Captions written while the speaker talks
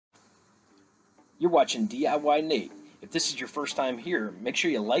You're watching DIYNate. If this is your first time here, make sure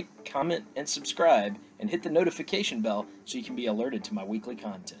you like, comment, and subscribe, and hit the notification bell so you can be alerted to my weekly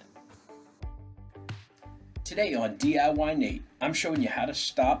content. Today on DIYNate, I'm showing you how to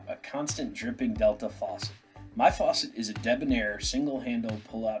stop a constant dripping Delta faucet. My faucet is a Debonair single-handle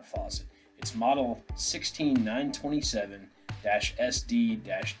pull-out faucet. It's model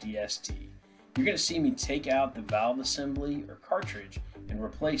 16927-SD-DST. You're going to see me take out the valve assembly or cartridge and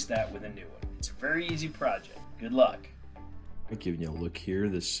replace that with a new one. It's a very easy project. Good luck. Giving you a look here,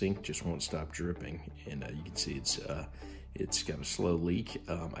 this sink just won't stop dripping, and you can see it's got a slow leak.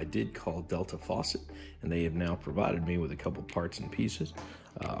 I did call Delta Faucet, and they have now provided me with a couple parts and pieces.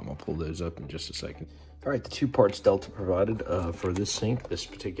 I'll pull those up in just a second. All right, the two parts Delta provided for this sink, this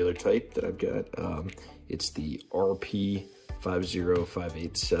particular type that I've got, it's the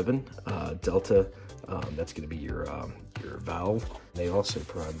RP50587 Delta. That's going to be your valve. They also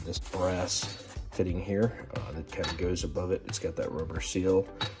provided this brass fitting here that kind of goes above it. It's got that rubber seal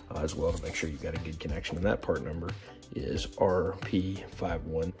as well to make sure you've got a good connection. And that part number is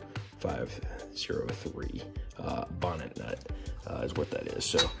RP51503. Bonnet nut is what that is.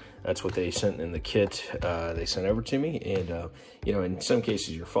 So that's what they sent in the kit they sent over to me. And you know, in some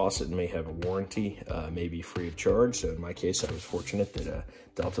cases your faucet may have a warranty, maybe free of charge. So in my case, I was fortunate that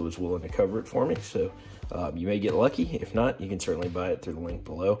Delta was willing to cover it for me. So you may get lucky. If not, you can certainly buy it through the link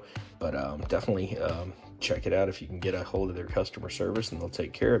below. But definitely check it out if you can get a hold of their customer service, and they'll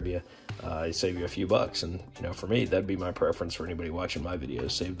take care of you. They save you a few bucks, and you know, for me, that'd be my preference for anybody watching my videos.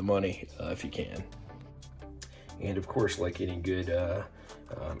 Save the money if you can. And of course, like any good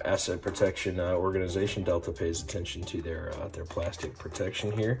asset protection organization, Delta pays attention to their plastic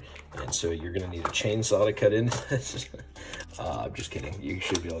protection here. And so you're going to need a chainsaw to cut into this. I'm just kidding. You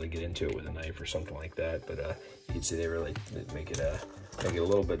should be able to get into it with a knife or something like that. But you can see they really make it a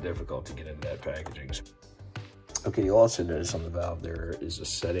little bit difficult to get into that packaging. Okay, you'll also notice on the valve there is a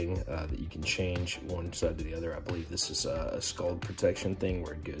setting that you can change one side to the other. I believe this is a scald protection thing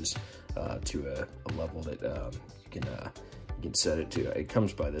where it goes to a level that you can set it to. It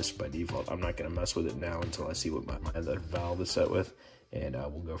comes by this by default. I'm not going to mess with it now until I see what my other valve is set with, and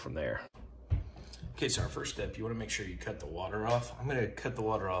we'll go from there. Okay, so our first step, you want to make sure you cut the water off. I'm going to cut the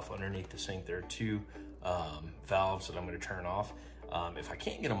water off underneath the sink. There are two valves that I'm going to turn off. If I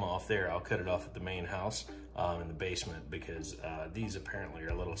can't get them off there, I'll cut it off at the main house in the basement, because these apparently are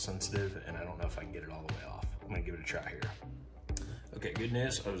a little sensitive, and I don't know if I can get it all the way off. I'm gonna give it a try here. Okay, good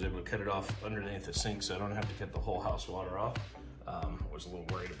news, I was able to cut it off underneath the sink, so I don't have to cut the whole house water off. I was a little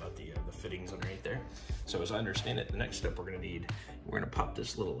worried about the fittings underneath there. So as I understand it, the next step we're gonna pop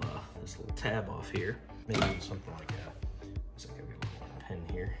this little tab off here. Maybe something like that. Looks like I've got a little pin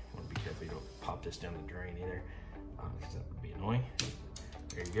here. You wanna be careful you don't pop this down the drain either, because that would be annoying.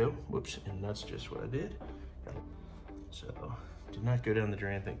 There you go. Whoops, and that's just what I did. So, did not go down the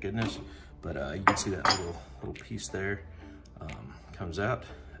drain, thank goodness. But you can see that little piece there comes out.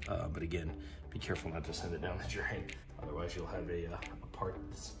 But again, be careful not to send it down the drain. Otherwise, you'll have a part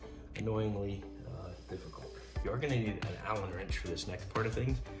that's annoyingly difficult. You are going to need an Allen wrench for this next part of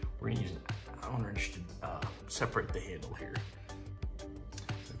things. We're going to use an Allen wrench to separate the handle here.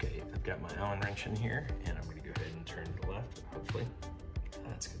 Okay, I've got my Allen wrench in here, and I'm going to go ahead and turn to the left, hopefully.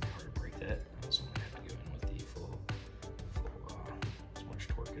 That's going to be hard to break that. So I'm going to have to go in with the full as much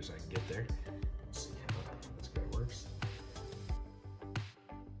torque as I can get there. Let's see how this guy works.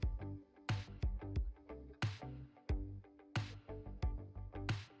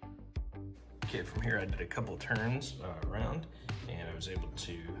 Okay, from here I did a couple turns around, and I was able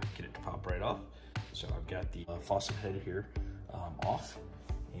to get it to pop right off. So I've got the faucet head here off,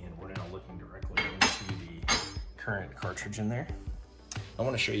 and we're now looking directly into the current cartridge in there. I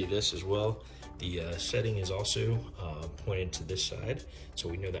want to show you this as well. The setting is also pointed to this side, so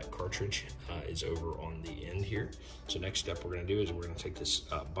we know that cartridge is over on the end here. So next step we're going to do is we're going to take this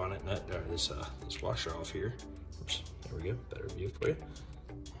bonnet nut, or this washer off here. Oops, there we go, better view for you.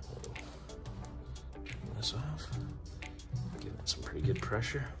 Turn this off, give it some pretty good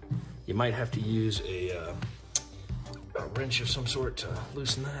pressure. You might have to use a wrench of some sort to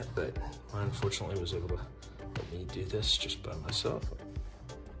loosen that, but I unfortunately was able to let me do this just by myself.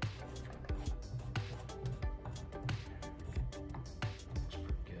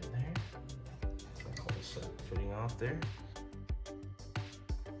 Fitting off there.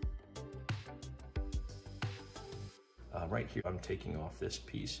 Right here, I'm taking off this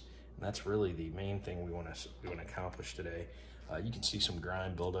piece, and that's really the main thing we want to accomplish today. You can see some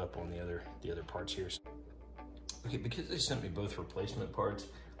grime build up on the other parts here. Okay, because they sent me both replacement parts,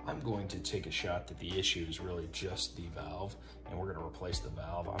 I'm going to take a shot that the issue is really just the valve, and we're gonna replace the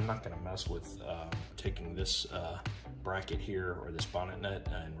valve. I'm not gonna mess with taking this bracket here or this bonnet nut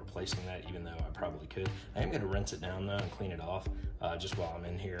and replacing that, even though I probably could. I am gonna rinse it down though and clean it off just while I'm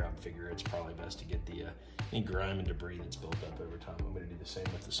in here. I figure it's probably best to get the any grime and debris that's built up over time. I'm gonna do the same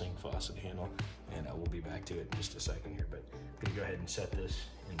with the sink faucet handle, and we'll be back to it in just a second here, but I'm gonna go ahead and set this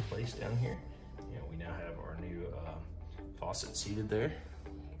in place down here. And we now have our new faucet seated there.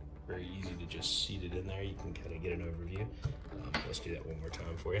 Very easy to just seat it in there. You can kind of get an overview. Let's do that one more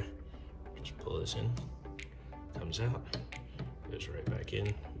time for you. Just pull this in, comes out, goes right back in,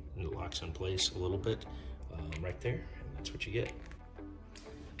 and it locks in place a little bit right there, and that's what you get.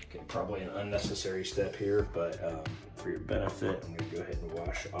 Okay, probably an unnecessary step here, but for your benefit, I'm gonna go ahead and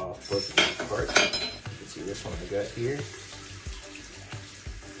wash off both of these parts. You can see this one I got here.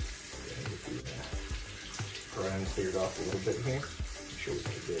 Get the grime cleared off a little bit here. Make sure we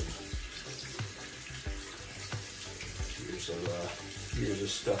get good. Here's the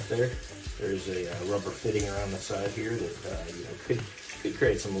stuff there. There's a rubber fitting around the side here that you know, could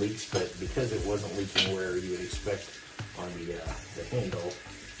create some leaks, but because it wasn't leaking where you would expect on the handle,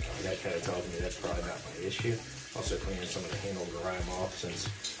 that kind of tells me that's probably not my issue. Also cleaning some of the handle grime off, since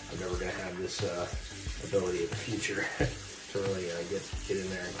I'm never going to have this ability in the future to really get in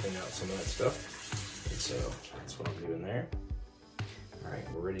there and clean out some of that stuff. And so that's what I'm doing there. All right,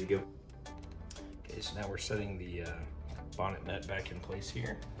 we're ready to go. Okay, so now we're setting the bonnet nut back in place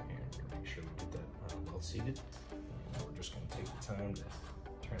here, and make sure we get that well seated. And now we're just going to take the time to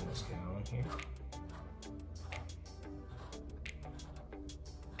turn this guy on here.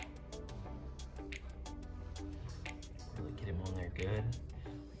 Really get him on there good.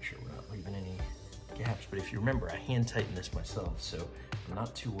 Make sure we're not leaving any gaps. But if you remember, I hand tighten this myself, so I'm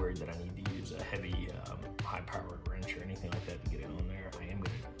not too worried that I need to use a heavy, high-powered wrench or anything like that to get it on there. I am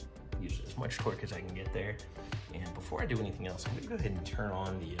going to use as much torque as I can get there. And before I do anything else, I'm going to go ahead and turn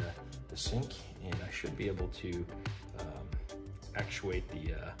on the sink, and I should be able to actuate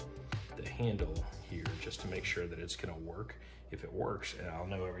the handle here just to make sure that it's going to work. If it works, and I'll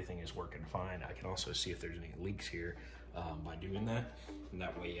know everything is working fine. I can also see if there's any leaks here by doing that, and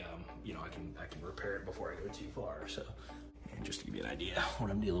that way, you know, I can repair it before I go too far. So, and just to give you an idea what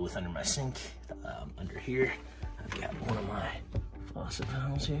I'm dealing with under my sink, under here, I've got one of my faucet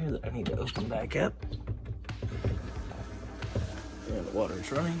valves here that I need to open back up. And the water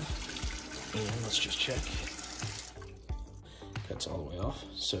is running, and let's just check. That's all the way off,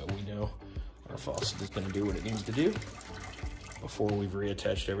 so we know our faucet is going to do what it needs to do. Before we've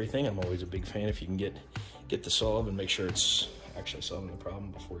reattached everything, I'm always a big fan if you can get the solve and make sure it's actually solving the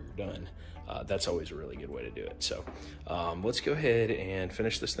problem before you're done. That's always a really good way to do it. So let's go ahead and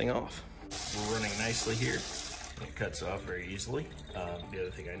finish this thing off. We're running nicely here. It cuts off very easily. The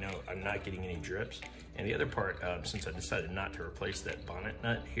other thing I know, I'm not getting any drips. And the other part, since I decided not to replace that bonnet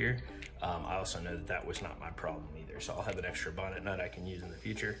nut here, I also know that that was not my problem either. So I'll have an extra bonnet nut I can use in the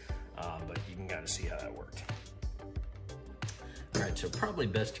future, but you can kind of see how that worked. All right, so probably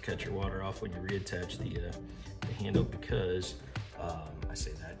best to cut your water off when you reattach the handle, because I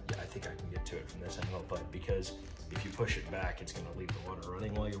say that, yeah, I think I can get to it from this angle, but because if you push it back, it's gonna leave the water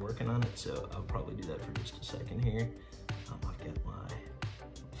running while you're working on it. So I'll probably do that for just a second here. I've got my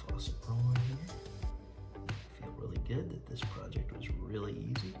faucet rolling here. I feel really good that this project was really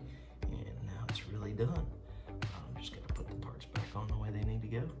easy, and now it's really done. I'm just gonna put the parts back on the way they need to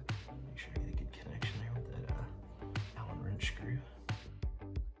go. Make sure I get a good connection there with that Allen wrench screw.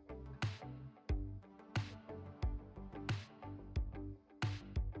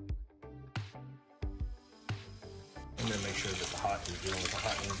 And then make sure that the hot is doing what the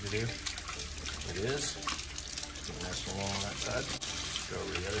hot needs to do. It is. Get nice and low on that side. Go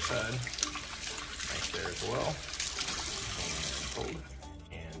over to the other side. Nice there as well. And hold.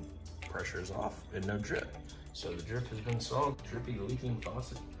 And pressure is off and no drip. So the drip has been solved. Drippy leaking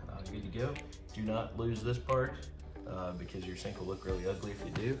faucet, good to go. Do not lose this part because your sink will look really ugly if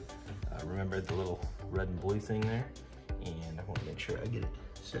you do. Remember the little red and blue thing there. And I want to make sure I get it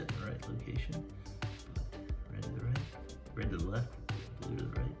set in the right location. Red to the right, red to the left, blue to the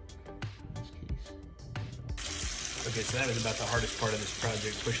right, in this case. Okay, so that was about the hardest part of this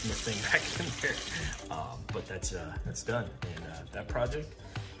project, pushing this thing back in there. But that's done, and that project,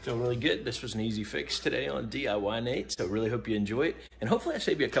 feel really good. This was an easy fix today on DIYNate, so really hope you enjoy it. And hopefully I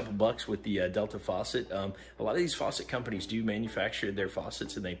save you a couple bucks with the Delta faucet. A lot of these faucet companies do manufacture their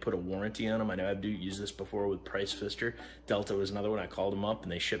faucets and they put a warranty on them. I know I've used this before with Price Fister. Delta was another one. I called them up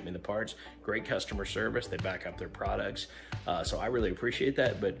and they shipped me the parts. Great customer service. They back up their products. So I really appreciate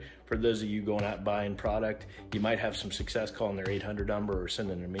that. But For those of you going out buying product, you might have some success calling their 800 number or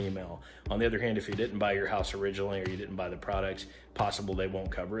sending them an email. On the other hand, if you didn't buy your house originally or you didn't buy the products, possible they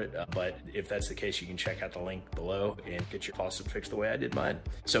won't cover it. But if that's the case, you can check out the link below and get your faucet fixed the way I did mine.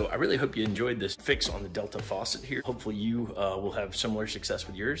 So I really hope you enjoyed this fix on the Delta faucet here. Hopefully you will have similar success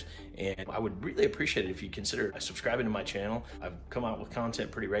with yours. And I would really appreciate it if you consider subscribing to my channel. I've come out with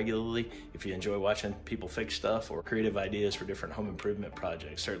content pretty regularly. If you enjoy watching people fix stuff or creative ideas for different home improvement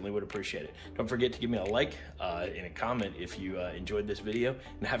projects, certainly would appreciate it. Don't forget to give me a like and a comment if you enjoyed this video,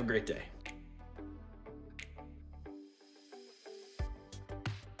 and have a great day.